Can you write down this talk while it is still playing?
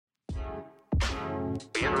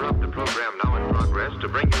We interrupt the program now in progress to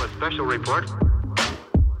bring you a special report.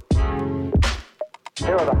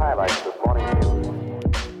 Here are the highlights this morning's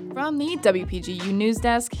news. From the WPGU News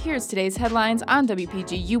Desk, here's today's headlines on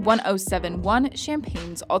WPGU 1071,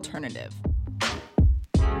 Champaign's Alternative.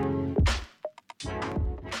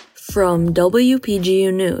 From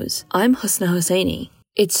WPGU News, I'm Husna Hosseini.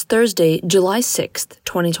 It's Thursday, July 6th,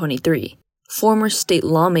 2023. Former state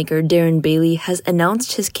lawmaker Darren Bailey has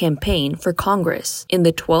announced his campaign for Congress in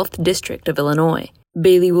the 12th District of Illinois.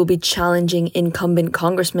 Bailey will be challenging incumbent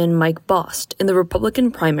Congressman Mike Bost in the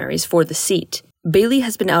Republican primaries for the seat. Bailey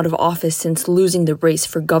has been out of office since losing the race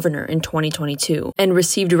for governor in 2022 and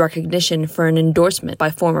received recognition for an endorsement by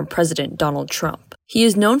former President Donald Trump. He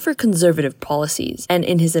is known for conservative policies, and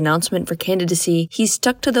in his announcement for candidacy, he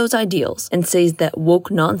stuck to those ideals and says that woke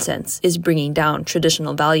nonsense is bringing down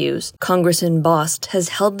traditional values. Congressman Bost has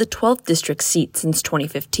held the 12th district seat since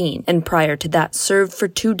 2015, and prior to that served for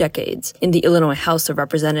 2 decades in the Illinois House of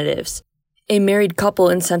Representatives. A married couple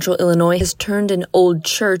in central Illinois has turned an old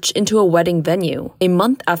church into a wedding venue. A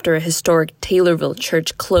month after a historic Taylorville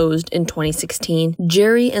church closed in 2016,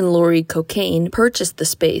 Jerry and Lori Cocaine purchased the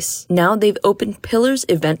space. Now they've opened Pillars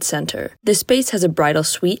Event Center. The space has a bridal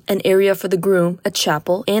suite, an area for the groom, a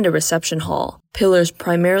chapel, and a reception hall. Pillars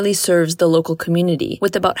primarily serves the local community,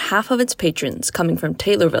 with about half of its patrons coming from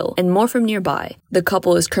Taylorville and more from nearby. The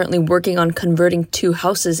couple is currently working on converting 2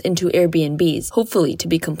 houses into Airbnbs, hopefully to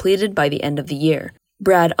be completed by the end of the year.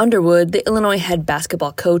 Brad Underwood, the Illinois head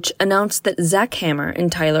basketball coach, announced that Zach Hammer and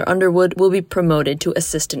Tyler Underwood will be promoted to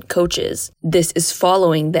assistant coaches. This is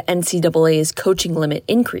following the NCAA's coaching limit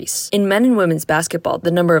increase. In men and women's basketball,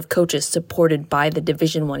 the number of coaches supported by the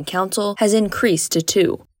Division I Council has increased to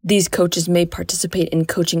 2. These coaches may participate in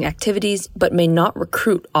coaching activities, but may not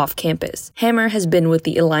recruit off campus. Hammer has been with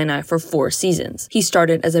the Illini for 4 seasons. He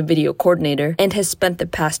started as a video coordinator and has spent the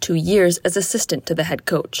past 2 years as assistant to the head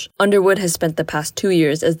coach. Underwood has spent the past 2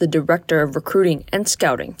 years as the director of recruiting and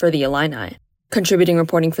scouting for the Illini. Contributing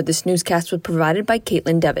reporting for this newscast was provided by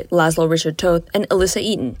Caitlin Devitt, Laszlo Richard Toth, and Alyssa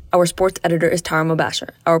Eaton. Our sports editor is Tara Mobasher.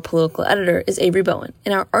 Our political editor is Avery Bowen.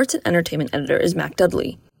 And our arts and entertainment editor is Mac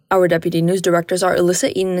Dudley. Our deputy news directors are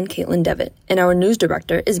Alyssa Eaton and Caitlin Devitt, and our news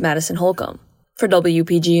director is Madison Holcomb. For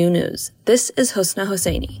WPGU News, this is Husna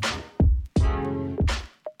Hosseini.